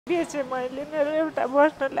बेचेँ मैले। मेरो एउटा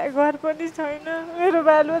बस्नलाई घर पनि छैन, मेरो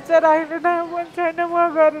बालबच्चा राख्ने ठाउँ पनि छैन। म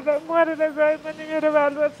गरेर मरेर गए पनि मेरो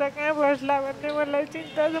बालबच्चा कहाँ बस्ला भन्ने मलाई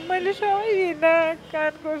चिन्ता छ। मैले सबै हिँडा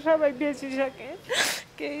कानको सबै बेचिसकेँ,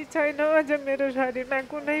 केही छैन। अझ मेरो शरीरमा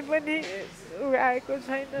कुनै पनि आएको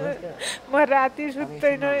छैन। म राति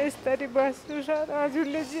सुत्दैन, यसरी बस्छु। सर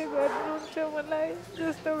हजुरले जे गर्नुहुन्छ मलाई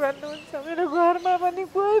जस्तो गर्नुहुन्छ। मेरो घरमा पनि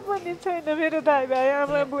कोही पनि छैन, मेरो दाइ भाइ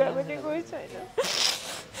आमा बुवा पनि कोही छैन।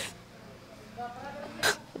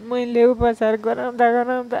 मैले उपचार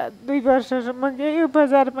गराउँदा 2 वर्षसम्म केही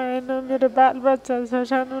उपचार पाएन। मेरो बालबच्चा छ,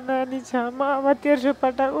 सानो नानी छ। म अब तेर्सो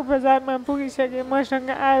पटक उपचारमा पुगिसकेँ। मसँग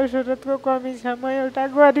आय स्रोतको कमी छ। म एउटा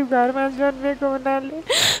गरिब घरमा जन्मेको हुनाले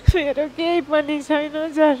मेरो केही पनि छैन।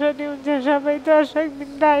 जसरी हुन्छ सबै दर्शक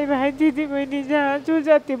दाइ भाइ दिदीबहिनी जहाँ जो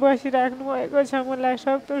जति बसिराख्नु भएको छ मलाई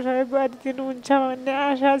सक्दो सहयोग गरिदिनुहुन्छ भन्ने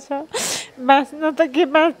आशा छ। बाँच्न त के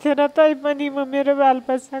बाँच्थेँ र, तैपनि म मेरो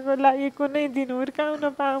बालबच्चाको लागि कुनै दिन हुर्काउन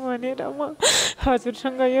पाऊँ भनेर म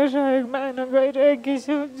हजुरसँग यो सहयोग माग्न गइरहेकी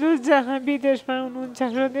छु। जो जहाँ विदेशमा हुनुहुन्छ,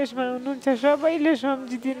 स्वदेशमा हुनुहुन्छ, सबैले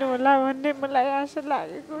सम्झिदिनु होला भन्ने मलाई आशा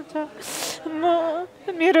लागेको छ।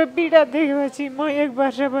 मेरो पीडा देखेपछि म 1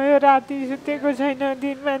 वर्ष भयो राति सुतेको छैन,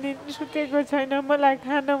 दिनमा दिन सुतेको छैन। मलाई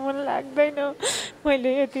खान मन लाग्दैन।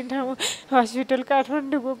 मैले यति ठाउँ हस्पिटल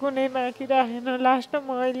काठमाडौँको कुनै बाँकी राखेन।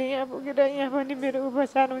 लास्टमा अहिले यहाँ पुगेर यहाँ पनि मेरो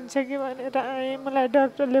उपचार हुन्छ कि भनेर आएँ। मलाई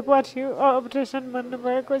डाक्टरले पर्सि अपरेसन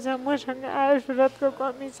भन्नुभएको छ। मसँग आय स्रोतको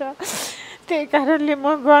कमी छ, त्यही कारणले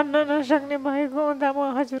म गर्न नसक्ने भएको हुँदा म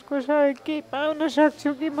हजुरको सहयोग केही पाउन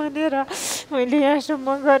सक्छु कि भनेर मैले यहाँसम्म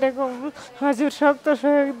गरेको हुँ। हजुर सक्दो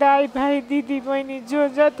सहयोग दाइ भाइ दिदी बहिनी जो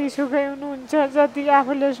जति सुखै हुनुहुन्छ, जति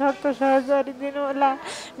आफूले सक्दो सहयोग गरिदिनु होला।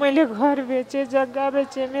 मैले घर बेचेँ, जग्गा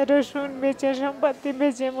बेचेँ, मेरो सुन बेचेँ, सम्पत्ति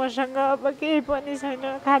बेचेँ। मसँग अब केही पनि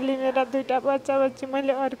छैन, खालि मेरा 2टा बच्चा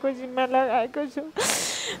मैले अर्को जिम्मा लगाएको छु।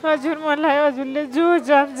 हजुर मलाई हजुरले जो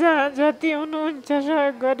जहाँ जति हुनुहुन्छ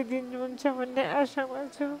सहयोग गरिदिनुहुन्छ भन्ने आशामा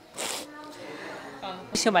छु।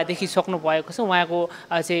 दृश्यमा देखिसक्नु भएको छ उहाँको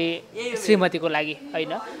चाहिँ श्रीमतीको लागि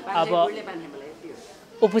होइन। अब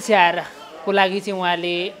उपचारको लागि चाहिँ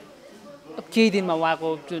उहाँले केही दिनमा उहाँको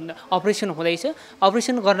जुन अपरेसन हुँदैछ,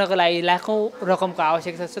 अपरेसन गर्नको लागि लाखौँ रकमको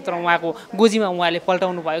आवश्यकता छ। तर उहाँको गोजीमा उहाँले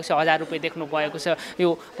पल्टाउनु भएको छ, 1000 रुपियाँ देख्नु भएको छ। यो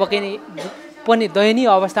पक्कै नै पनि दयनीय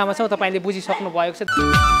अवस्थामा छ, तपाईँले बुझिसक्नु भएको छ।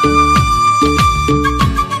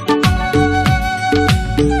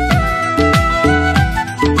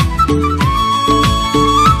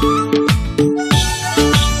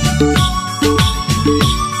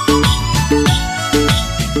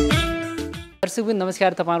 दर्शकबिन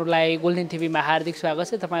नमस्कार, तपाईँहरूलाई गोल्डन टिभीमा हार्दिक स्वागत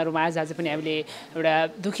छ। तपाईँहरूमा आज पनि हामीले एउटा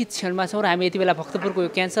दुखित क्षणमा छौँ र हामी यति बेला भक्तपुरको यो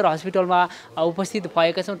क्यान्सर हस्पिटलमा उपस्थित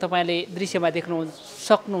भएका छौँ। तपाईँले दृश्यमा देख्नु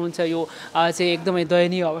सक्नुहुन्छ यो चाहिँ एकदमै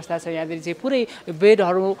दयनीय अवस्था छ। यहाँनिर चाहिँ पुरै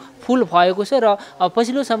बेडहरू फुल भएको छ र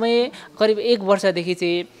पछिल्लो समय करिब 1 वर्षदेखि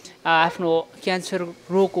चाहिँ आफ्नो क्यान्सर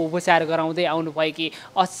रोगको उपचार गराउँदै आउनुभएकी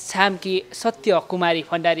अछामकी सत्य कुमारी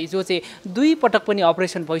भण्डारी जो चाहिँ 2 पटक पनि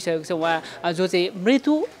अपरेसन भइसकेको छ। उहाँ जो चाहिँ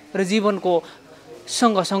मृत्यु र जीवनको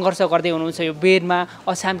सङ्घर्ष गर्दै हुनुहुन्छ यो बेडमा।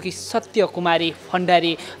 अछामकी सत्य कुमारी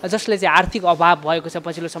भण्डारी जसले चाहिँ आर्थिक अभाव भएको छ,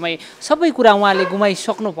 पछिल्लो समय सबै कुरा उहाँले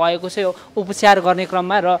गुमाइसक्नु भएको छ यो उपचार गर्ने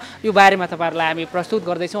क्रममा। र यो बारेमा तपाईँहरूलाई हामी प्रस्तुत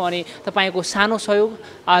गर्दैछौँ। अनि तपाईँको सानो सहयोग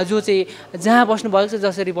जो चाहिँ जहाँ बस्नुभएको छ,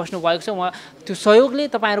 जसरी बस्नुभएको छ, उहाँ त्यो सहयोगले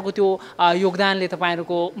तपाईँहरूको त्यो योगदानले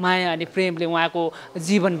तपाईँहरूको माया अनि प्रेमले उहाँको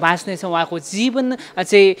जीवन बाँच्नेछ, उहाँको जीवन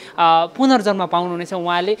चाहिँ पुनर्जन्म पाउनुहुनेछ।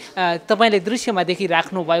 उहाँले तपाईँले दृश्यमा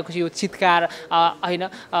देखिराख्नु भएको छ यो चितकार होइन।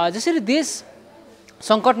 जसरी देश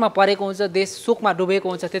सङ्कटमा परेको हुन्छ, देश शोकमा डुबेको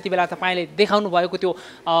हुन्छ, त्यति बेला तपाईँले देखाउनु भएको त्यो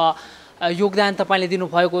योगदान, तपाईँले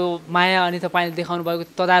दिनुभएको माया अनि तपाईँले देखाउनु भएको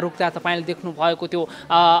तदारुकता, तपाईँले देख्नु भएको त्यो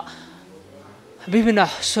विभिन्न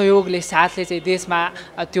सहयोगले साथले चाहिँ देशमा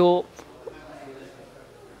त्यो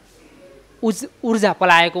ऊर्जा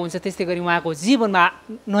पलाएको हुन्छ। त्यस्तै गरी उहाँको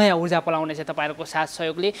जीवनमा नयाँ ऊर्जा पलाउनेछ तपाईँहरूको साथ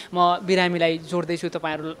सहयोगले। म बिरामीलाई जोड्दैछु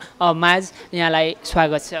तपाईँहरू माझ। यहाँलाई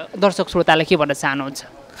स्वागत छ। दर्शक श्रोतालाई के भन्न चाहनुहुन्छ?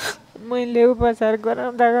 मैले उपचार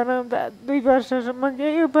गराउँदा 2 वर्षसम्म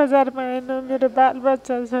केही उपचार पाएन। मेरो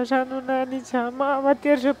बालबच्चा छ, सानो नानी छ। म अब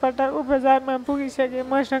तेर्सो पटक उपचारमा पुगिसकेँ।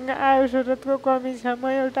 मसँग आय स्रोतको कमी छ। म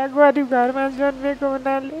एउटा गरिब घरमा जन्मेको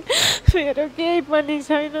हुनाले मेरो केही पनि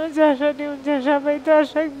छैन। जसरी हुन्छ सबै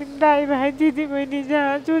दर्शक दाइ भाइ दिदीबहिनी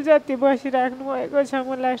जहाँ जो जति बसिराख्नु भएको छ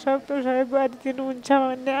मलाई सक्दो सहयोग गरिदिनुहुन्छ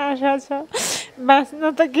भन्ने आशा छ।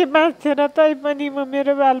 बाँच्न त के बाँच्थ्यो र तैपनि म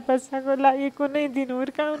मेरो बालबच्चाको लागि कुनै दिन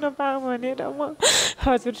हुर्काउन पाऊँ भनेर म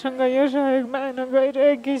हजुरसँग यो सहयोग माग्न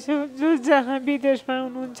गइरहेकी छु। जो जहाँ विदेशमा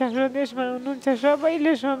हुनुहुन्छ स्वदेशमा हुनुहुन्छ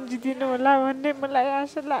सबैले सम्झिदिनु होला भन्ने मलाई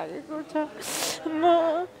आशा लागेको छ।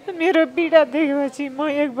 म मेरो पीडा देखेपछि म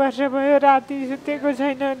 1 वर्ष भयो राति सुतेको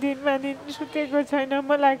छैन, दिनमा दिन सुतेको छैन,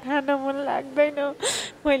 मलाई खान मन लाग्दैन।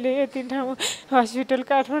 मैले यति ठाउँ हस्पिटल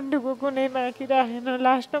काठमाडौँको कुनै बाँकी राखेन।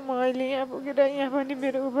 लास्टमा म अहिले यहाँ पुगेर यहाँ पनि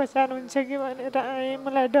मेरो उपचार हुन्छ कि भनेर आएँ।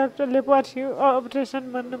 मलाई डाक्टरले पर्सि अपरेसन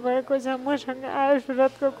भन्नुभएको छ। मसँग आय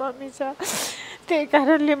स्रोतको कमी छ, त्यही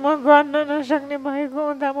कारणले म गर्न नसक्ने भएको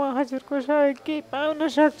हुँदा म हजुरको सहयोग केही पाउन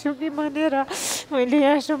सक्छु कि भनेर मैले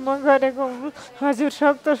यहाँसम्म गरेको हुँ। हजुर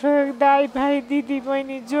सक्दो सहयोग दाइ भाइ दिदी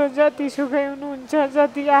बहिनी जो जति सुखै हुनुहुन्छ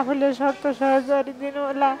जति आफूले सक्दो सहयोग गरिदिनु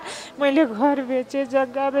होला। मैले घर बेचेँ,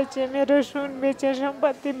 जग्गा बेचेँ, मेरो सुन बेचेँ,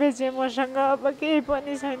 सम्पत्ति बेचेँ, मसँग अब केही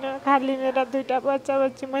पनि छैन। खालि मेरा 2टा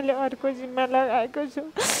बच्चा मैले अर्को जिम्मा लगाएको छु।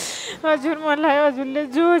 हजुर मलाई हजुरले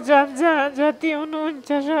जो जहाँ जति हुनुहुन्छ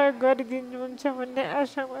सहयोग गरिदिनुहुन्छ भन्ने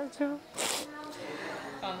आशामा छु।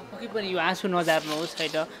 पक्कै पनि यो आँसु नजार्नुहोस्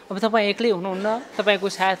होइन। अब तपाईँ एक्लै हुनुहुन्न, तपाईँको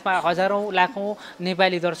साथमा हजारौँ लाखौँ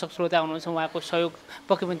नेपाली दर्शक श्रोता हुनुहुन्छ। उहाँको सहयोग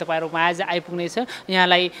पक्कै पनि तपाईँहरूमा आज आइपुग्नेछ।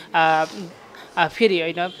 यहाँलाई फेरि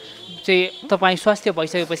होइन चाहिँ तपाईँ स्वास्थ्य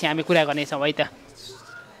भइसकेपछि हामी कुरा गर्नेछौँ है त।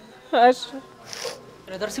 हस्।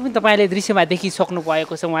 र दर्शक पनि तपाईँले दृश्यमा देखिसक्नु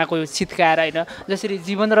भएको छ उहाँको यो चित्कार होइन, जसरी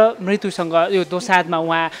जीवन र मृत्युसँग यो दोसाँधमा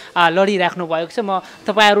उहाँ लडिराख्नु भएको छ। म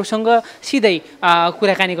तपाईँहरूसँग सिधै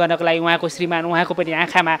कुराकानी गर्नको लागि उहाँको श्रीमान उहाँको पनि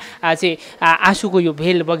आँखामा चाहिँ आँसुको यो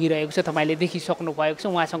भेल बगिरहेको छ, तपाईँले देखिसक्नु भएको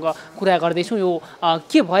छ। उहाँसँग कुरा गर्दैछौँ यो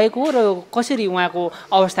के भएको हो र कसरी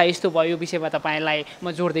उहाँको अवस्था यस्तो भयो यो विषयमा तपाईँलाई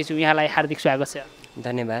म जोड्दैछु। यहाँलाई हार्दिक स्वागत छ।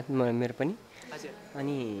 धन्यवाद। मेरो पनि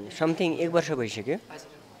अनि समथिङ 1 वर्ष भइसक्यो।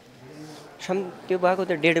 त्यो भएको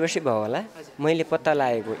त 1.5 वर्षै भयो होला। मैले पत्ता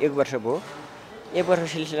लागेको 1 वर्ष भयो। 1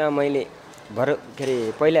 वर्ष सिलसिलामा मैले के अरे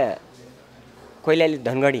पहिला कैलाली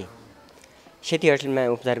धनगढी सेती हस्पिटलमा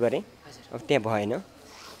उपचार गरेँ। अब त्यहाँ भएन।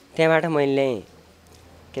 त्यहाँबाट मैले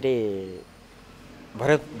के अरे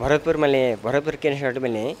भरतपुरमा ल्याएँ, भरतपुर क्यान्सर हस्पिटलमा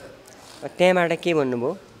ल्याएँ। त्यहाँबाट के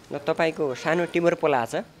भन्नुभयो, ल तपाईँको सानो ट्युमर पलाएको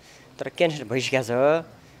छ तर क्यान्सर भइसकेको छ,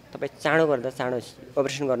 तपाईँ चाँडो गर्दा चाँडो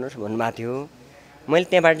अपरेसन गर्नुहोस् भन्नुभएको थियो। मैले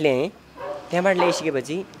त्यहाँबाट ल्याएँ। त्यहाँबाट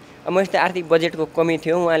ल्याइसकेपछि अब मैले त आर्थिक बजेटको कमी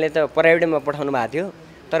थियो, उहाँले त प्राइभेटमा पठाउनु भएको थियो।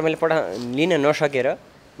 तर मैले लिन नसकेर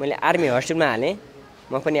मैले आर्मी हस्पिटलमा हालेँ।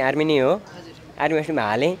 म पनि आर्मी नै हो। आर्मी हस्पिटलमा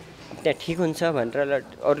हालेँ। त्यहाँ ठिक हुन्छ भनेर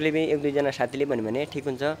अरूले पनि 1-2 जना साथीले भन्यो भने ठिक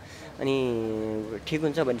हुन्छ। अनि ठिक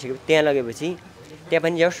हुन्छ भनिसकेपछि त्यहाँ लगेपछि त्यहाँ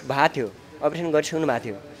पनि जस्ट भएको थियो, अपरेसन गरिसक्नु भएको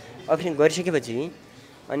थियो। अपरेसन गरिसकेपछि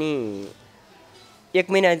अनि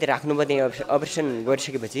 1 महिना जति राख्नुभयो त्यहाँ अपरेसन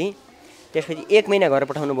गरिसकेपछि। त्यसपछि 1 महिना घर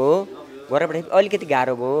पठाउनु भयो। घर पठाएपछि अलिकति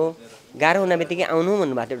गाह्रो भयो। गाह्रो हुन बित्तिकै आउनु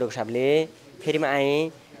भन्नुभएको थियो डाक्टर साहबले। फेरि म आएँ।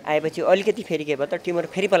 आएपछि अलिकति फेरि के भयो त ट्युमर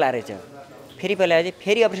फेरि पलाएर रहेछ। फेरि पलाएपछि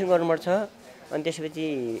फेरि अपरेसन गर्नुपर्छ। अनि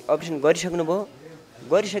त्यसपछि अपरेसन गरिसक्नुभयो।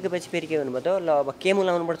 गरिसकेपछि फेरि के भन्नुभयो त ल अब केमो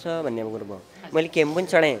लाउनुपर्छ भन्ने कुरो भयो। मैले केमो पनि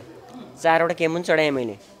चढाएँ। 4वटा केमो पनि चढाएँ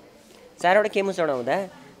मैले। 4वटा केमो चढाउँदा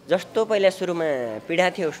जस्तो पहिला सुरुमा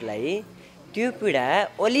पीडा थियो उसलाई त्यो पीडा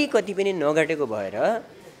अलिकति पनि नघटेको भएर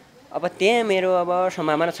अब त्यहाँ मेरो अब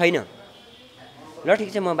सम्भावना छैन। ल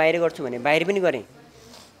ठिक छ म बाहिर गर्छु भने बाहिर पनि गरेँ।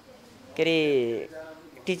 के अरे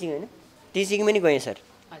टिचिङ होइन, टिचिङ पनि गएँ सर।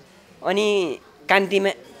 अनि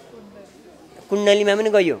कान्तिमा कुण्डलीमा पनि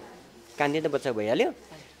गयो। कान्ति त बच्चा भइहाल्यो।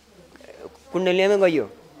 कुण्डलीमा पनि गयो।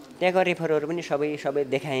 त्यहाँको रेफरहरू पनि सबै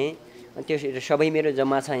देखाएँ। अनि त्यो सबै मेरो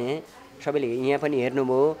जम्मा छ यहाँ। सबैले यहाँ पनि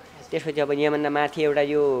हेर्नुभयो। त्यसपछि अब यहाँभन्दा माथि एउटा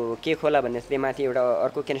यो के खोला भन्ने त्यहाँ माथि एउटा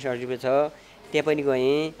अर्को क्यान्सर हस्पिटल छ, त्यहाँ पनि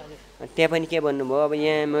गएँ। त्यहाँ पनि के भन्नुभयो, अब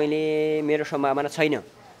यहाँ मेरो सम्भावना छैन,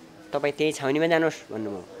 तपाईँ त्यही छाउनीमा जानुहोस्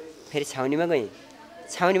भन्नुभयो। फेरि छाउनीमा गएँ।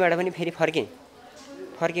 छाउनीबाट पनि फेरि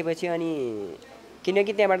फर्केपछि अनि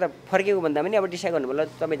किनकि त्यहाँबाट फर्केको भन्दा पनि अब डिसाइड गर्नुभयो ल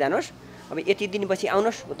तपाईँ जानुहोस्, अब यति दिनपछि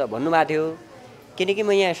आउनुहोस् त भन्नुभएको थियो। किनकि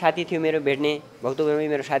म यहाँ साथी थियो मेरो भेट्ने, भक्तपुरमै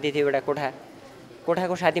मेरो साथी थियो एउटा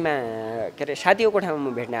कोठाको साथीमा के अरे साथीको कोठामा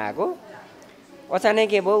म भेट्न आएको। अचानक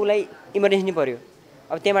के भयो उसलाई इमर्जेन्सी पऱ्यो।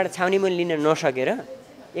 अब त्यहाँबाट छाउनीमा लिन नसकेर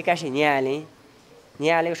एक्कासी यहाँ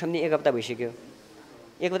हालेको सम्झि 1 हप्ता भइसक्यो।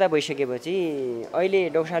 1 हप्ता भइसकेपछि अहिले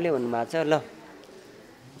डाक्टर साहबले भन्नुभएको छ ल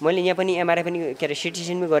मैले यहाँ पनि एमआरआई पनि के अरे सिटी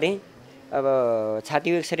स्क्यान पनि गरेँ, अब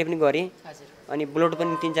छातीको एक्सरे पनि गरेँ, अनि ब्लड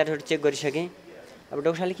पनि 3-4 चोटि चेक गरिसकेँ। अब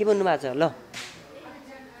डाक्टर साहबले के भन्नुभएको छ, ल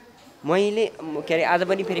मैले के अरे आज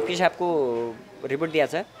पनि फेरि पिसाबको रिपोर्ट दिएको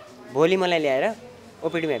छ, भोलि मलाई ल्याएर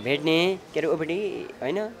ओपिडीमा भेट्ने, के अरे ओपिडी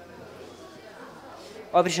होइन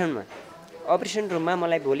अपरेसन रुममा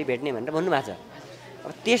मलाई भोलि भेट्ने भनेर भन्नुभएको छ।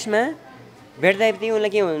 अब त्यसमा भेट्दाखेरि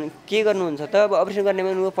उसलाई के गर्नुहुन्छ त अब अपरेसन गर्ने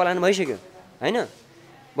ऊ पलायन भइसक्यो होइन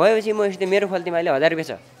भएपछि मसित मेरो फल्तीमा अहिले 1000 रुपियाँ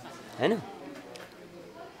छ होइन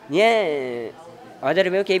यहाँ 1000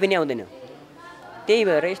 रुपियाँ केही पनि आउँदैन त्यही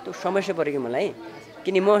भएर यस्तो समस्या पऱ्यो कि मलाई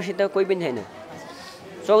किन मसित कोही पनि छैन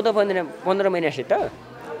 14-15 महिनासित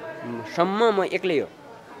सम्म म एक्लै हो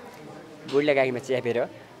बुढीलाई गाडीमा च्यापेर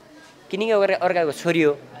किनकि अर्काको छोरी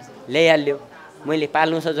हो ल्याइहाल्यो मैले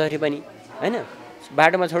पाल्नु छ जसरी पनि होइन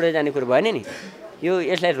बाटोमा छोडेर जाने कुरो भएन नि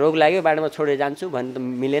यसलाई रोग लाग्यो बाटोमा छोडेर जान्छु भन्नु त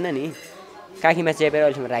मिलेन नि काखीमा च्यापेर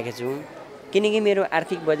अहिलेसम्म राखेको छु किनकि मेरो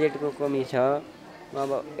आर्थिक बजेटको कमी छ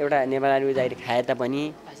अब एउटा नेपाली जागिर खाए तापनि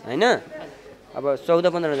होइन अब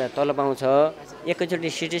 14-15 हजार तल पाउँछ एकैचोटि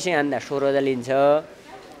सिटिसी हान्दा 16 हजार लिन्छ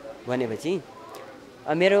भनेपछि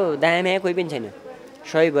मेरो दायाँमा कोही पनि छैन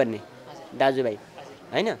सहयोग गर्ने दाजुभाइ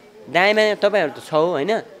होइन दायाँमा तपाईँहरू त छ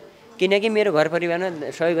होइन किनकि मेरो घर परिवारमा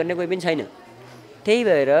सहयोग गर्ने कोही पनि छैन त्यही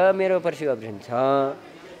भएर मेरो पर्सि अपरेसन छ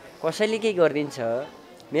कसैले केही गरिदिन्छ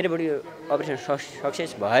मेरो बुढी अपरेसन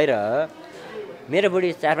सक्सेस भएर मेरो बुढी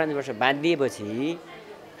 4-5 वर्ष बाँधिएपछि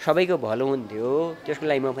सबैको भलो हुन्थ्यो त्यसको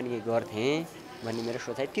लागि म पनि केही गर्थेँ भन्ने मेरो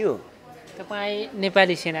सोचाइ थियो तपाईँ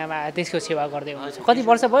नेपाली सेनामा देशको सेवा गर्दै हुनुहुन्छ कति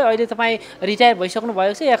वर्ष भयो अहिले तपाईँ रिटायर भइसक्नु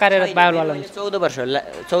भएको छ या कार्यरत बालबाल हुनुहुन्छ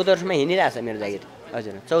 14 वर्षमा हिँडिरहेछ मेरो जागिर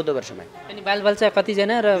हजुर 14 वर्षमा अनि बालबाल चाहिँ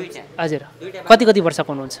कतिजना र हजुर कति वर्षको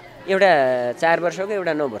हुनुहुन्छ एउटा 4 वर्षको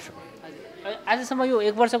एउटा 9 वर्षको आजसम्म यो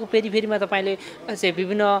 1 वर्षको फेरिफेरीमा तपाईँले चाहिँ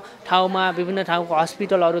विभिन्न ठाउँको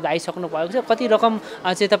हस्पिटलहरू धाइसक्नु भएको छ कति रकम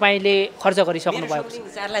चाहिँ तपाईँले खर्च गरिसक्नु भएको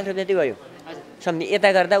छ 4 लाख रुपियाँ जति गयो सम्झि यता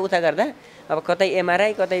गर्दा उता गर्दा अब कतै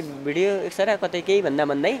एमआरआई कतै भिडियो एक्सरे कतै केही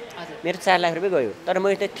भन्दै मेरो 4 लाख रुपियाँ गयो तर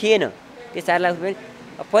मैले त थिएन त्यो 4 लाख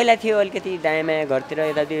रुपियाँ पहिला थियो अलिकति दायाँमा घरतिर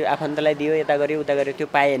यतातिर आफन्तलाई दियो यता गऱ्यो उता गऱ्यो त्यो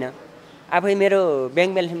पाएन आफै मेरो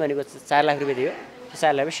ब्याङ्क ब्यालेन्स भनेको 4 लाख रुपियाँ थियो त्यो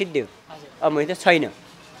 4 लाख रुपियाँ सिद्धियो अब मैले त छैन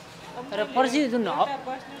र पर्सि जुन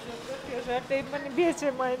त्यही पनि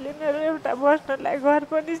बेचेँ मैले मेरो एउटा बस्नलाई घर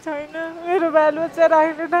पनि छैन मेरो बालबच्चा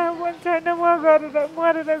राख्ने ठाउँ पनि छैन म गरेर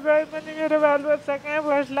मरेर गएँ भने मेरो बालबच्चा कहाँ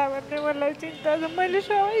बस्ला भन्ने मलाई चिन्ता छ मैले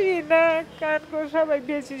सबै हिँडा कानको सबै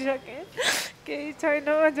बेचिसकेँ केही छैन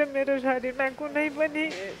अझ मेरो शरीरमा कुनै पनि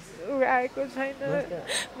आएको छैन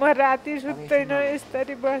म राति सुत्दैन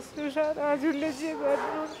यसरी बस्छु सर हजुरले जे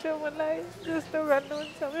गर्नुहुन्छ मलाई जस्तो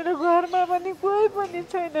गर्नुहुन्छ मेरो घरमा पनि कोही पनि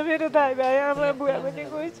छैन मेरो दाइ भाइ आमा बुवा पनि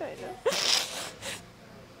कोही छैन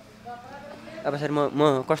अब सर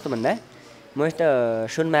म कस्तो भन्दा म यस्तो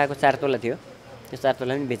सुनमा आएको 4 तोला थियो त्यो 4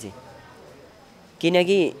 तोला पनि बेचेँ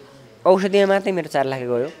किनकि औषधिमा मात्रै मेरो 4 लाख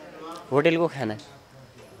गयो होटेलको खाना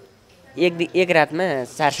एक रातमा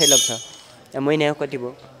 400 लाग्छ महिनाको कति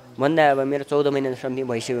भयो भन्दा अब मेरो 14 महिना समथिङ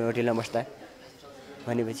भइसक्यो होटेलमा बस्दा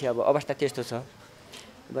भनेपछि अब अवस्था त्यस्तो छ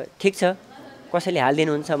अब ठिक छ कसैले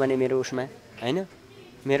हालिदिनुहुन्छ भने मेरो उसमा होइन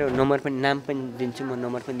मेरो नम्बर पनि नाम पनि दिन्छु म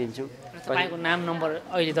नम्बर पनि दिन्छु तपाईँको नाम नम्बर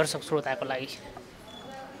अहिले दर्शक श्रोताको लागि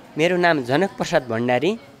मेरो नाम जनक प्रसाद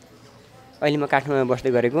भण्डारी अहिले म काठमाडौँमा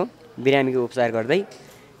बस्दै गरेको बिरामीको उपचार गर्दै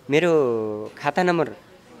मेरो खाता नम्बर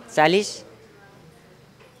 40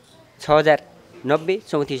 6090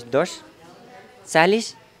 3410 40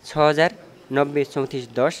 6090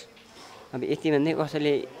 3410 अब यति भन्दै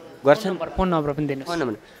कसैले गर्छन् फोन नम्बर पनि दिनुहोस् फोन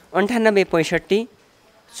नम्बर 9865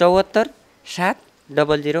 74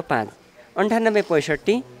 7005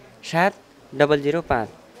 9865 7005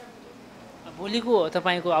 भोलिको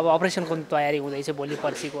तपाईँको अब अपरेसनको तयारी हुँदैछ भोलि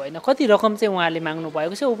पर्सिको होइन कति रकम चाहिँ उहाँले माग्नु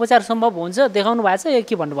भएको छ उपचार सम्भव हुन्छ देखाउनु भएको छ या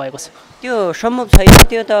के भन्नुभएको छ त्यो सम्भव छैन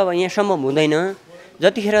त्यो त अब यहाँ सम्भव हुँदैन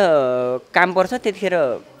जतिखेर काम पर्छ त्यतिखेर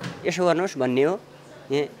यसो गर्नुहोस् भन्ने हो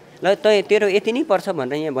यहाँ ल तेरो यति नै पर्छ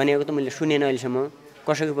भनेर यहाँ भनेको त मैले सुनेन अहिलेसम्म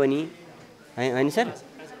कसैको पनि होइन सर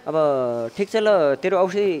अब ठिक छ ल तेरो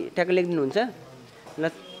औषधि ट्याक्क लेखिदिनुहुन्छ ल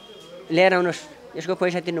ल्याएर आउनुहोस् यसको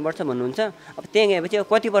पैसा तिर्नुपर्छ भन्नुहुन्छ अब त्यहाँ गएपछि अब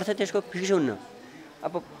कति पर्छ त्यसको फिक्स हुन्न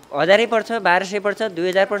अब 1000 पर्छ 1200 पर्छ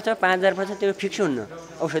 2000 पर्छ 5000 पर्छ त्यो फिक्स हुन्न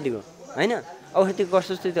औषधिको होइन औषधिको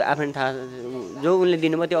कस्तो त्यो आफै थाहा जो उनले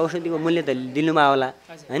दिनुभयो त्यो औषधिको मूल्य त दिनुमा होला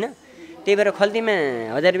होइन त्यही भएर खल्तीमा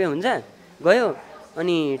 1000 रुपियाँ हुन्छ गयो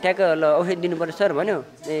अनि ट्याक्क ल औषधि दिनुपर्छ सर भन्यो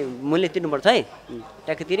ए मूल्य तिर्नुपर्छ है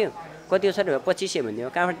ट्याक्क तिर्यो कति हो सर 2500 भनिदियो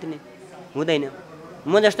कहाँबाट तिर्ने हुँदैन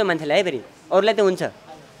म जस्तो मान्छेलाई है फेरि अरूलाई त हुन्छ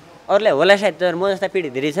अरूलाई होला सायद तर म जस्ता पिँढी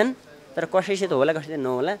धेरै छन् तर कसैसित होला कसैसित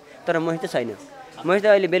नहोला तर मसित छैन मसित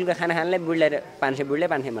अहिले बेलुका खाना खानलाई बुढलाई 500 बुढलाई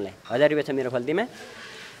 500 मलाई 1000 रुपियाँ छ मेरो फल्तीमा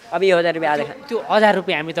अब यो 1000 रुपियाँ आज त्यो 1000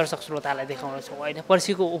 रुपियाँ हामी दर्शक श्रोतालाई देखाउनेछौँ होइन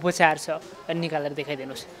पर्सिको उपचार छ निकालेर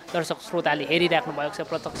देखाइदिनुहोस् दर्शक श्रोताले हेरिराख्नु भएको छ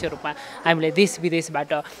प्रत्यक्ष रूपमा हामीलाई देश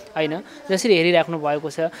विदेशबाट होइन जसरी हेरिराख्नु भएको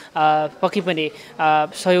छ पक्कै पनि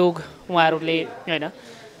सहयोग उहाँहरूले होइन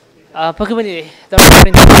पक्कै पनि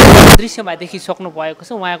दर्शकवृन्द दृश्यमा देखिसक्नु भएको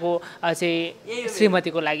छ उहाँको चाहिँ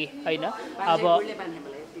श्रीमतीको लागि होइन। अब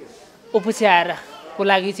उपचारको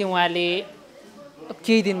लागि चाहिँ उहाँले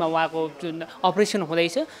केही दिनमा उहाँको जुन अपरेसन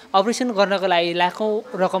हुँदैछ अपरेसन गर्नको लागि लाखौँ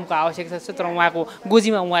रकमको आवश्यकता छ तर उहाँको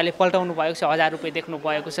गोजीमा उहाँले पल्टाउनु भएको छ 1000 रुपियाँ देख्नु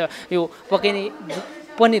भएको छ। यो पक्कै नै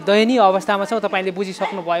पनि दयनीय अवस्थामा छौँ। तपाईँले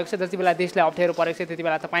बुझिसक्नु भएको छ जति बेला देशलाई अप्ठ्यारो परेको छ त्यति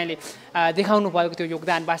बेला तपाईँले देखाउनु भएको त्यो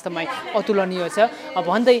योगदान वास्तवमै अतुलनीय छ।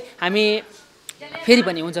 भन्दै हामी फेरि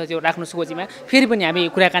पनि हुन्छ त्यो राख्नुहोस् गोजीमा फेरि पनि हामी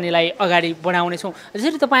कुराकानीलाई अगाडि बढाउनेछौँ।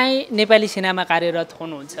 जसरी तपाईँ नेपाली सेनामा कार्यरत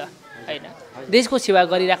हुनुहुन्छ होइन देशको सेवा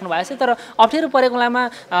गरिराख्नु भएको छ तर अप्ठ्यारो परेको बेलामा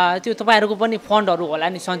त्यो तपाईँहरूको पनि फन्डहरू होला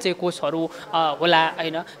नि सञ्चय कोषहरू होला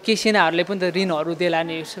होइन केही सेनाहरूले पनि त ऋणहरू देला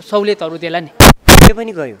नि सहुलियतहरू देला नि त्यो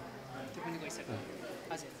पनि गयो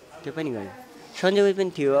त्यो पनि गयो सञ्चय कोष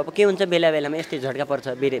पनि थियो। अब के हुन्छ बेला बेलामा यस्तै झट्का पर्छ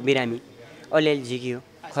बिरामी अलिअलि झिकियो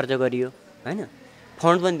खर्च गरियो होइन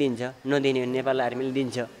फन्ड पनि दिन्छ नदिने भने नेपाल आर्मीले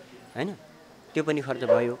दिन्छ होइन त्यो पनि खर्च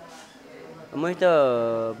भयो। मैले त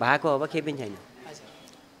भएको अब केही पनि छैन।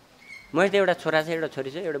 मैले त एउटा छोरा छ एउटा छोरी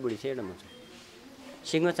छ एउटा बुढी छ एउटा म छु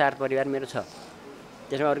सिङ्गो 4 परिवार मेरो छ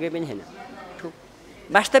त्यसमा अरू केही पनि छैन।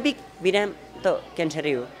 वास्तविक बिराम त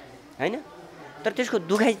क्यान्सरै हो होइन तर त्यसको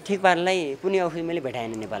दुखाइ ठिक पार्नलाई कुनै औषधि मैले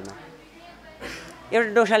भेटाएन नेपालमा। एउटा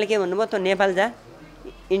डोक्टरले के भन्नुभयो त नेपाल जा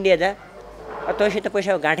इन्डिया जा तैसित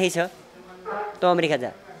पैसाको गाँठै छ त अमेरिका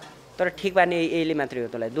जा तर ठिक पार्ने यसले मात्रै हो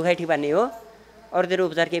तँलाई दुखाइ ठिक पार्ने हो अरू तेरो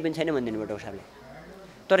उपचार केही पनि छैन भनिदिनु भयो डोक्टर साहबले।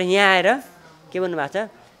 तर यहाँ आएर के भन्नुभएको छ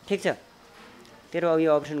ठिक छ तेरो अब यो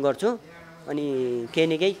अपरेसन गर्छु अनि केही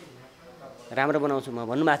न केही राम्रो बनाउँछु म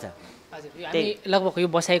भन्नुभएको छ। हामी लगभग यो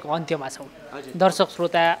बसाइको अन्त्यमा छौँ। दर्शक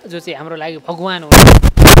श्रोता जो चाहिँ हाम्रो लागि भगवान हो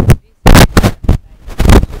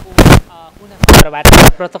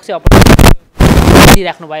प्रत्यक्ष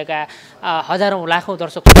राख्नुभएका हजारौँ लाखौँ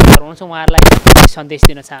दर्शक श्रोताहरू हुनुहुन्छ उहाँहरूलाई सन्देश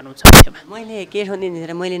दिन चाहनुहुन्छ? मैले के सन्देश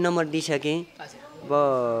दिएर मैले नम्बर दिइसकेँ अब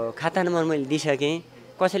खाता नम्बर मैले दिइसकेँ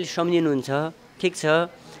कसैले सम्झिनुहुन्छ ठिक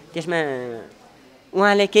छ त्यसमा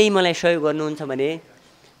उहाँले केही मलाई सहयोग गर्नुहुन्छ भने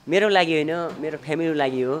मेरो लागि होइन मेरो फ्यामिलीको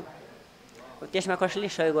लागि हो त्यसमा कसैले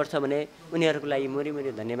सहयोग गर्छ भने उनीहरूको लागि मरि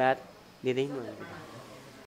धन्यवाद दिँदै म